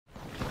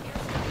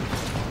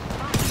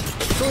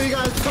all you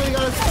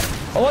guys.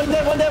 Oh, one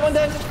dead.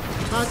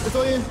 Nice, it's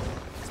all you.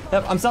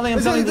 Yep, I'm selling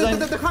design.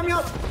 They're climbing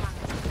up.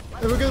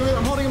 Yeah, we're good.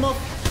 I'm holding him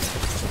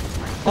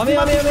off. On me.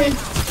 On me,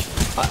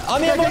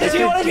 1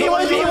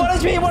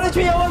 HP, 1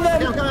 HP, I want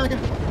them. Okay.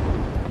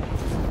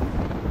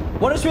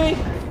 1 HP.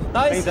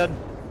 Nice.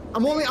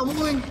 I'm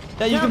rolling.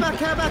 Yeah, you care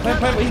can.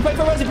 back. He's playing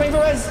for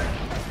res,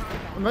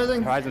 I'm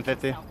resing. Horizon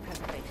 50.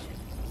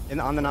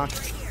 On the knock.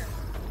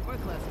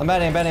 I'm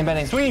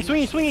betting.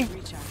 Swinging.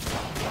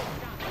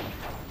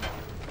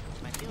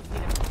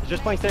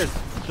 Just playing stairs.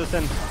 Just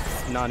in.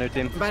 No, new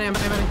team. I'm betting. I'm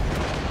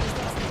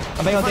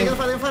betting on team.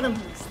 Fight him.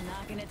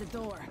 Knocking at the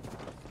door.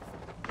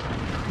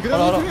 Good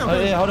Hold on.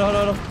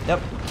 on.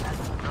 Yep.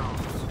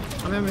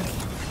 I'm in.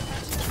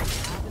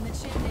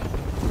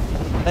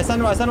 Let's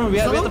send him. We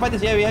have to fight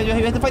this. Yeah, we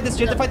have to fight this.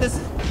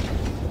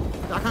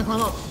 I can't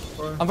climb up.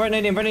 I'm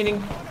burning.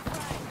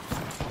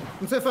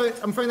 I'm safe.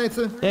 I'm afraid nade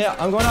too. Yeah,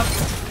 I'm going up.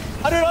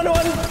 Under one.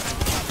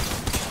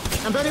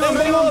 I'm betting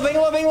Bang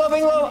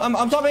one. low.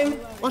 I'm topping.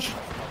 Watch.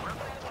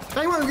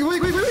 Bang one. Wait.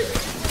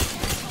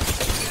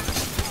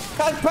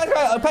 Pet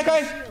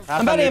guy.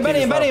 I'm betting.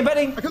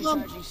 I killed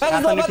him.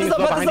 That's the new team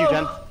behind you,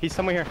 Jen. He's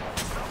somewhere here.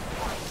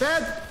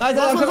 Dead. Nice.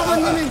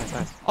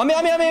 On me.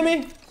 I'm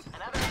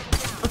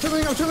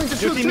chilling.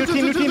 Just shoot.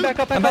 New team, back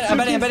up. I'm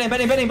betting.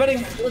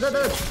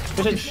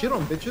 Dead. Shit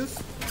on bitches.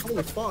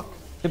 Holy fuck.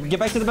 Get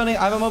back to the building.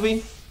 I have a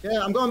Moby.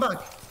 Yeah, I'm going back.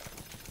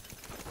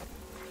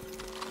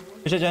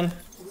 Good shit, Jen.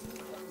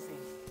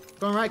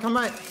 Going right. Come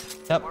right.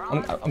 Yep,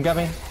 I'm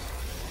grabbing.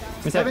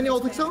 Have any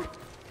ult still?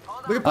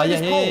 We can play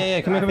this pole.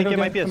 Yeah. Come here.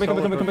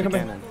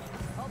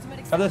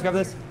 Grab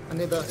this. I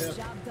need that. Yeah.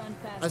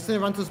 I just need to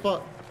run to the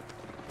spot.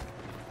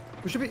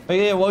 We should be.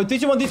 Yeah. Well,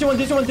 teach one.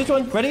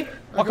 Ready?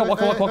 Walk.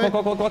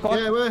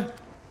 Yeah, where?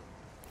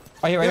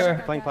 Right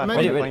here. Playing platform.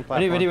 Ready.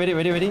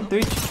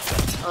 3.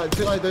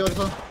 Too late. They already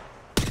saw.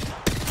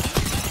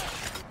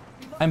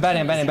 I'm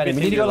batting.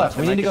 We need to go left.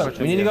 We need to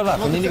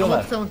go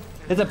left.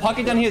 There's a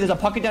pocket down here. There's a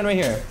pocket down right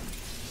here.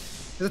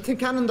 There's a tin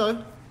cannon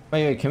though.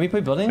 Wait. Can we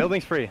play building?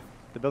 Building's free.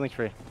 The building's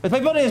free. Let's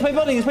play building.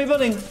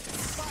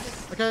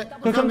 Okay.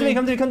 Come to me. Yeah,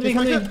 come to me.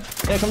 Come to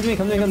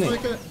me.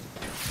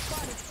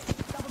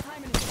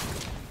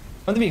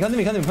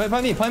 Play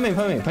me.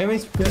 Play me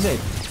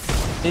safe.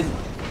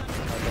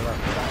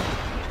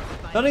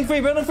 Building free.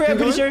 I'm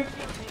pretty sure.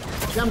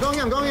 Yeah, I'm going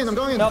in. Nope, I'm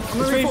it's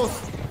gonna free. reinforce.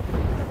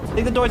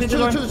 Take the door.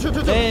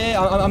 Shoot. Yeah.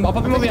 I'm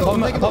popping Moby. Pop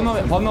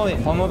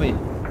Moby.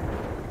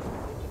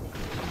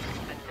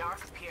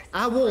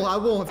 I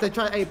will if they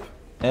try ape.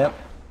 Yep.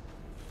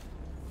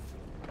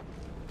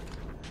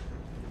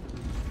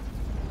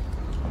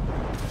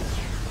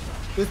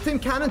 This team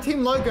cannon,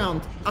 team low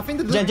ground. I think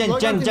the Jen,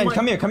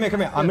 come here.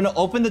 I'm gonna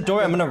open the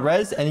door. I'm gonna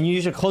res, and then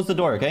you should close the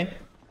door. Okay?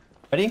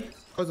 Ready?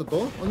 Close the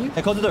door on you?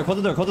 Hey, close the door.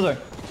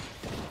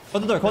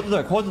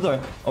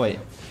 Oh wait.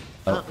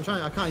 Oh. I'm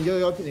trying. I can't.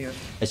 You're opening it.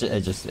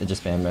 It just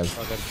spam res.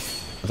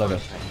 It's all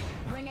good.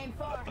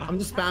 I'm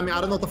just spamming.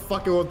 I don't know what the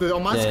fuck it will do.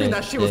 On my Yeah, screen,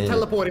 that shit was yeah.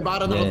 teleporting, but I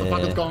don't know what the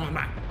fuck is going on.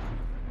 I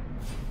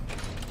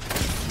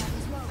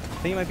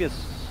think it might be a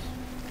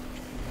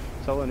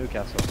solo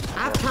Newcastle.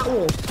 I have cat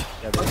wall.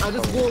 Yeah, I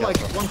just wall like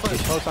one He's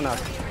place. close on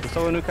us. The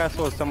solo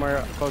Newcastle is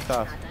somewhere close to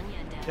us.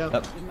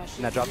 Yeah.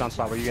 In that drop down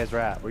spot where you guys were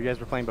at. Where you guys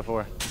were playing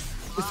before.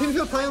 This team's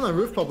gonna play on the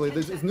roof probably.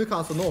 It's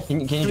Newcastle North.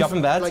 Can you drop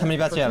him bats? How many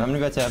bats do you have?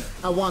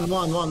 One.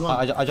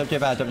 I dropped your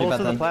bat. It pulls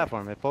to the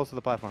platform. It pulls to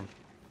the platform.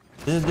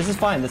 This is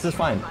fine.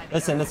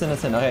 Listen.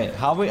 Okay,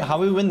 how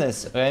we win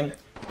this? Okay,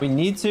 we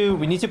need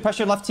to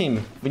pressure left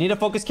team. We need a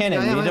focus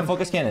cannon. Yeah, we need a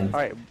focus cannon. All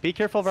right, be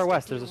careful of our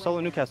west. There's a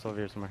solo Newcastle over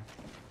here somewhere.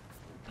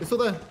 It's still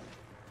there.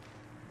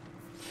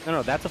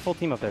 No, that's a full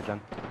team up there, Jen.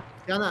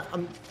 Yeah, no,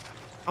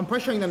 I'm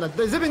pressuring them.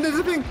 They're zipping.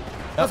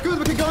 That's good.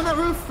 We can go on that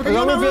roof. Go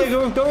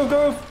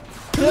roof.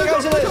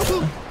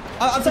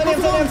 I'm sending.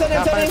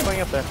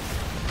 Playing up there.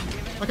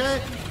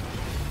 Okay.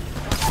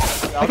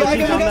 Play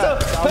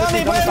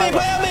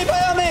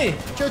on me.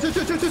 Chill.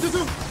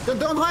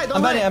 Don't hide.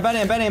 I'm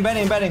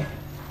betting.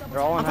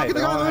 They're all on height.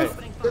 They're on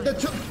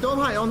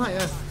height.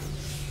 Yeah.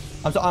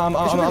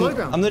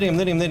 I'm looting.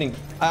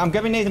 I'm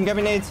grabbing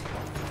nades.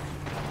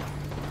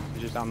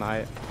 He's just on the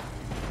height.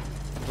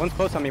 One's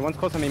close on me. Might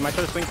try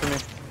to swing for me.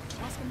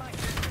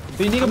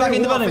 But you need to go back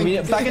in the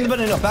building. Back in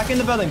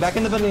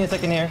the building in a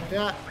second here.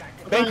 Yeah.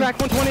 Bang crack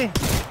 120.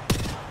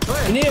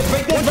 You need to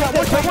break this.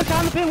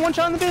 One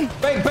shot on the bin.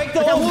 Break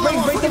the wall.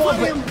 Break the wall.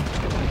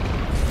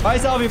 By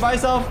yourself.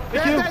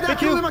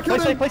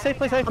 Play safe.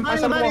 I'm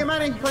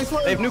manning. Play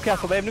slow. They have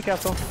Newcastle. They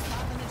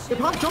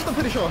can't jump, I'm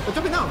pretty sure. They're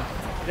jumping now.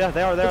 Yeah,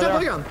 they are.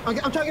 I'm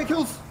trying to get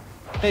kills.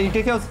 Hey, you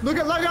get kills. Look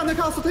at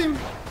Newcastle team.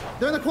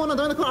 They're in the corner.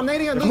 I'm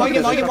nading it. Mark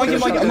it. I'm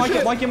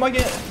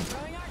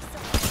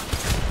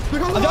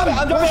dropping.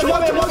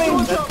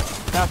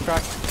 Half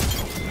crack.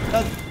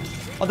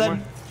 All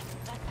dead.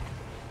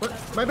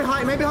 Maybe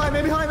high.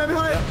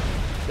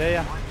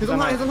 Yeah. He's on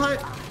height.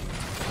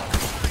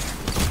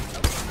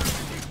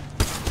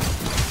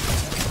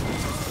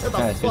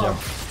 Nice, good job.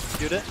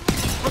 Shoot it.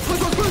 Let's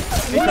push.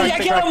 I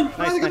kill him.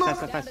 Nice.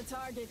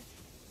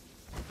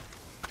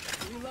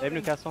 They have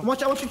Newcastle.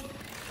 Watch out, watch you.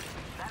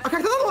 I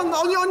cracked another one.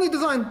 On you,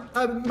 design.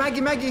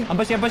 Maggie. I'm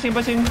pushing.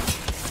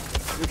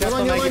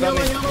 Newcastle, Maggie, above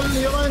me.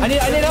 I need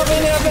help.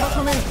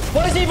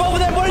 What is he over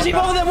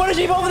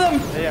them?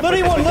 Yeah,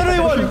 Literally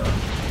one.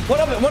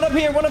 One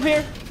up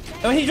here.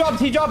 Oh, he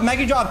dropped.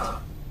 Maggie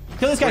dropped.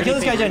 Kill this guy, We're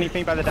Jen. getting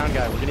pinged by the down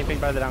guy.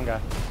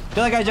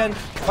 Kill that guy, Jen.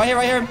 Right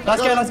here.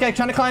 Last guy.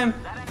 Trying to climb.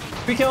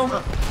 Free kill.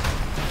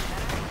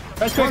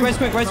 Res quick.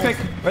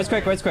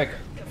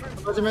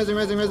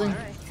 Amazing.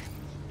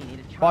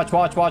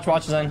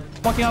 Watch, Zen.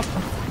 Fucking up.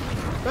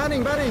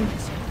 Batting.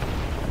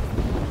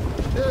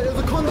 There's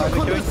a condo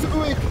is super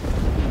weak.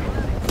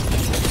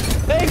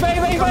 Bang.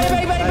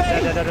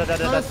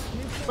 Nice.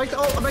 Break the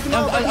ult, I'm breaking the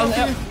ult.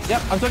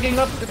 Yep, I'm still getting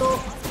up.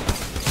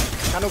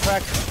 Candle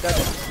crack.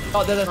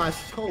 Oh, there.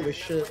 Nice, holy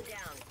shit.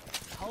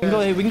 We can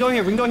go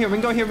here.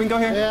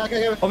 Yeah,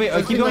 okay. Oh wait,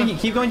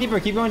 keep going deeper.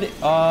 Okay, I'm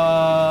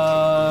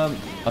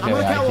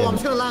gonna catwall, I'm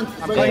just gonna land.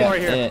 I'm going over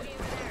here. Yeah.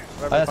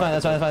 Oh,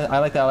 that's fine. I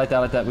like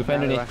that. We play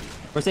underneath.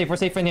 We're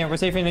safe in here,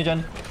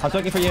 Jen. I'm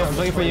looking for you. No, I'm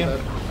looking for you.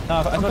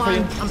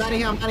 I'm batting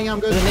here, I'm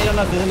good. There's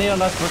a nade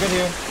on us. We're good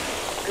here.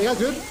 You guys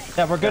good?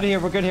 Yeah, we're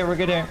good here.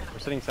 We're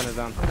sitting center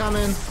zone. I'm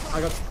coming. I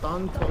got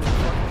stunned 10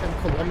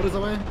 kilometers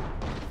away.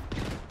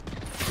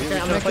 We Okay,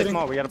 gotta play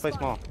small. We have to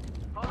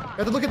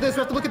look at this.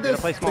 We have to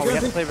play small. We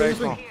have to play very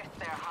small.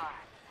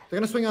 They're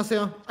gonna swing us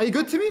here. Are you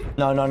good, Timmy?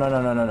 No.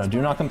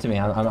 Do not come to me.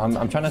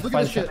 I'm trying to Look at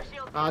find this shit.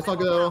 It's not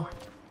good at all.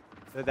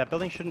 That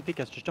building shouldn't peek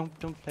us. Just don't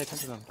pay attention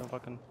to them. Don't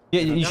fucking.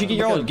 Yeah, you should get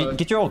your ult.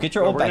 Get your ult back.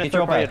 We're gonna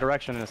throw by a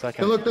direction in a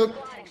second. Look.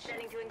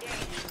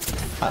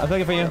 I'm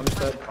looking for you.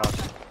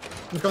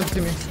 I'm going to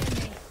Timmy.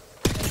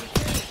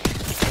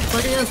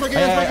 Spike again.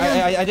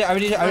 I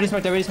already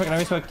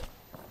smoked.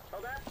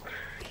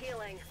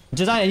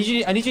 Design, I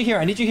need you here.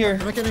 I'm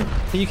kidding.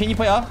 Can you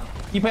play up?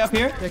 Can you play up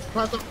here?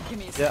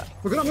 Yeah.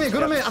 We're good on me.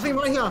 I think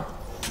right here.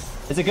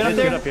 Is it good up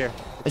there? Good up here.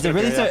 Is it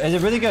really safe? Is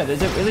it really good?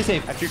 Is it really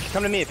safe? If you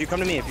come to me.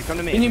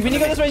 We need to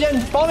go this way,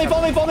 Jen. Follow me.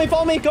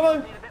 Come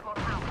on.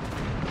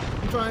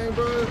 I'm trying,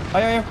 bro. Oh,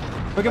 yeah.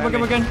 We're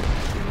good.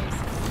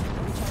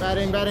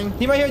 Batting.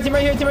 Team right here.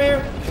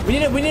 We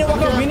need to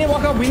walk up. We need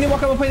to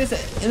walk up and play this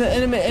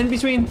in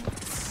between.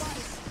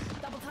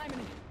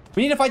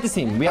 We need to fight this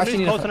team. We actually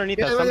need to close fight.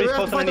 underneath us. Somebody's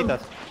close underneath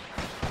us.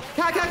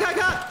 Cat.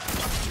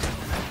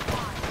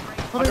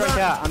 I'm going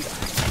cat.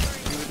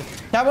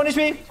 Cat 1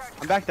 HP.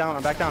 I'm back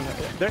down.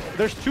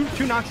 There's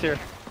two knocks here.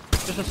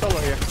 Just a solo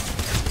here.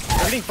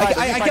 They're getting five.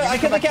 I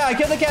killed the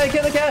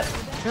cat.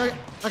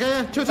 Okay,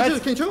 yeah. Two. Can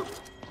you two?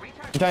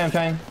 I'm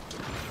trying.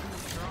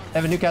 I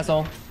have a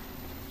Newcastle.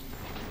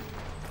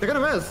 They're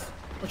gonna res.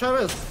 I'll try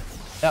res.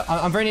 Yeah,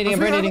 I'm very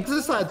needing. To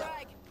this side.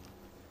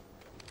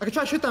 I can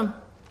try to shoot them.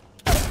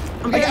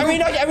 I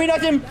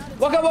re-knocked him.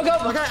 Walk up.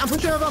 Okay, I'm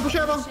pushing over.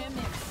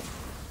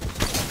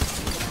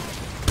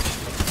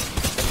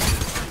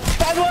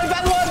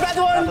 Bad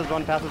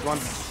one. Pass is one.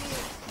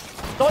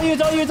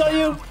 It's all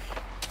you.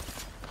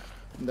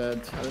 I'm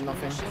dead. I did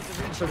nothing.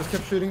 So I just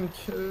kept shooting.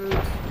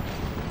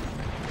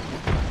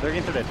 They're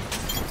getting through it.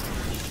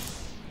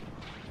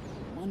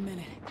 1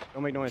 minute.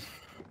 Don't make noise.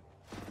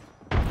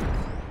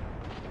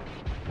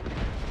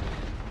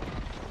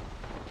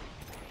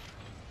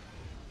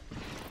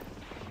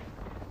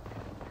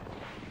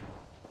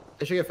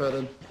 They should get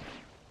further.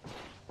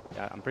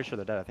 Yeah, I'm pretty sure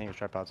they're dead. I think it's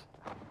tripods.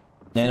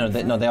 Yeah,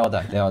 they all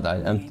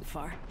died. Ain't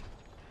far.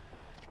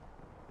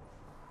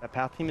 That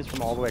path team is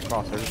from all the way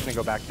across. They're just gonna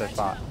go back to their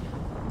spot.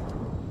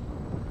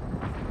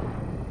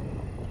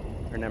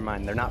 Or never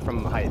mind. They're not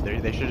from height.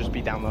 They should just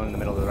be down low in the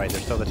middle of the right.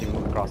 They're still the team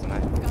moving across the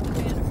height. Got the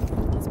banner.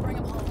 Let's bring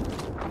them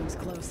home. That was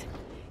close.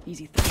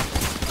 Easy thing.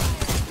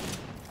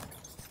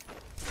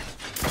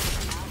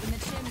 In the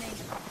chimney.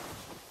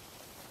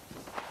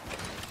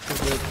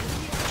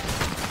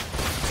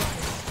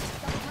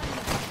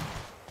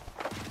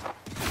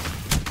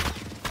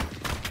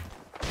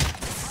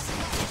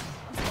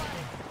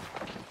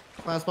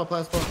 Last spot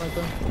right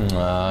there.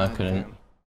 I couldn't.